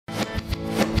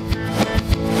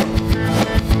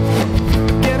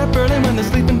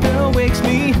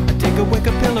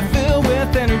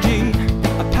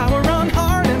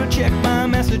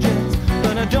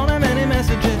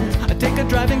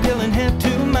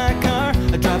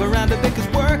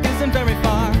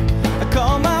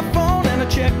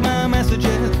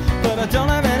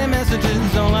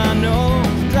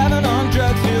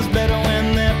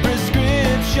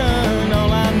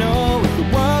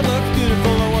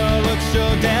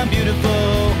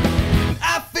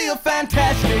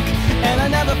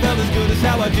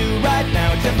how I do right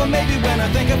now. Except for maybe when I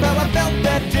think of how I felt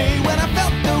that day, when I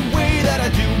felt the way that I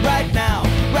do right now.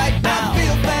 Right now I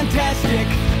feel fantastic,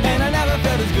 and I never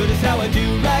felt as good as how I do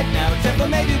right now. Except for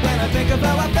maybe when I think of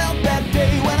how I felt that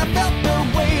day, when I felt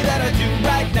the way that I do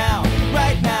right now.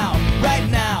 Right now, right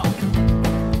now.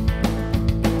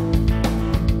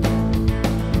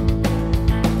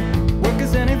 Work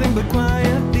is anything but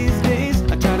quiet these days.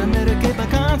 I try to mitigate my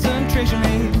concentration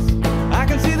haze. I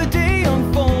can see the day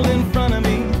unfold in front of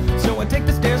me, so I take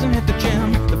the stairs and hit the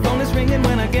gym. The phone is ringing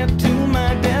when I get to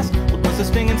my desk. What was the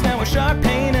stinging's now a sharp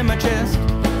pain in my chest.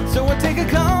 So I take a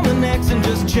calm and X and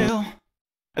just chill.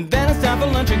 And then it's time for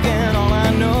lunch again. All I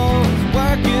know is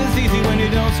work is easy when you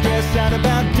don't stress out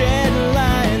about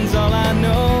deadlines. All I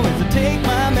know is to take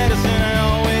my medicine. I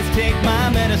always take my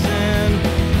medicine.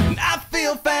 And I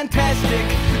feel fantastic,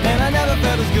 and I never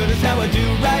felt as good as how I do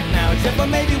right now. Except for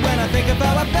maybe when I think of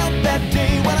how I felt that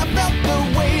day, when I felt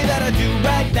the way that I do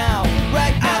right now.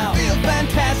 Right now I feel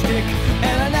fantastic,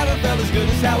 and I never felt as good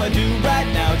as how I do right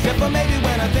now. Except for maybe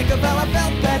when I think of how I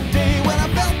felt that day, when I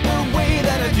felt the way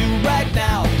that I do right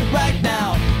now. Right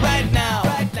now, right now,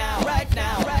 right now, right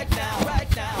now, right now, right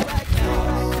now, right now.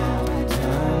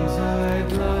 Sometimes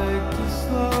I'd like to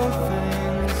slow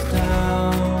things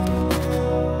down,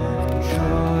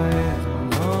 enjoy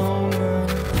the moment.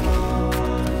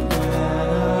 When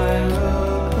I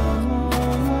look,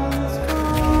 the moment's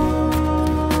gone.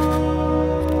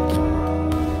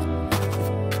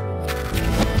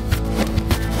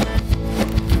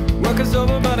 Work is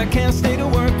over, but I can't stay to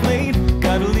work late.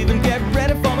 Gotta leave and get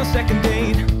ready for my second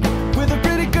date with a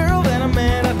pretty girl that I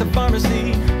met at the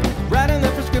pharmacy. Writing the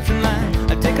prescription line,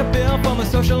 I take a pill for my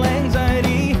social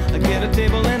anxiety. I get a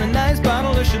table and a nice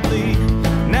bottle of Chablis.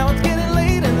 Now it's getting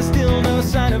late and there's still no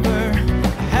sign of her.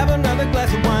 I have another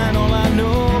glass of wine. All I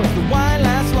know is the wine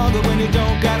lasts longer when you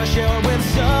don't gotta share it with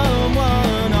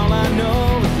someone. All I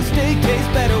know is the steak tastes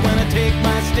better when I take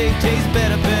my steak tastes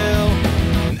better pill.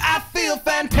 And I feel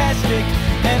fantastic,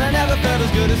 and I never felt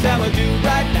as good as how I do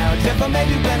right now. Except for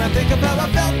maybe when I think of how I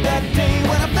felt that day,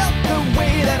 when I felt the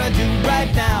way that I do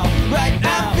right now. Right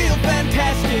now I feel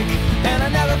fantastic, and I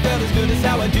never felt as good as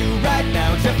how I do right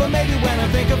now. Except for maybe when I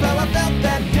think of how I felt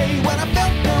that day, when I felt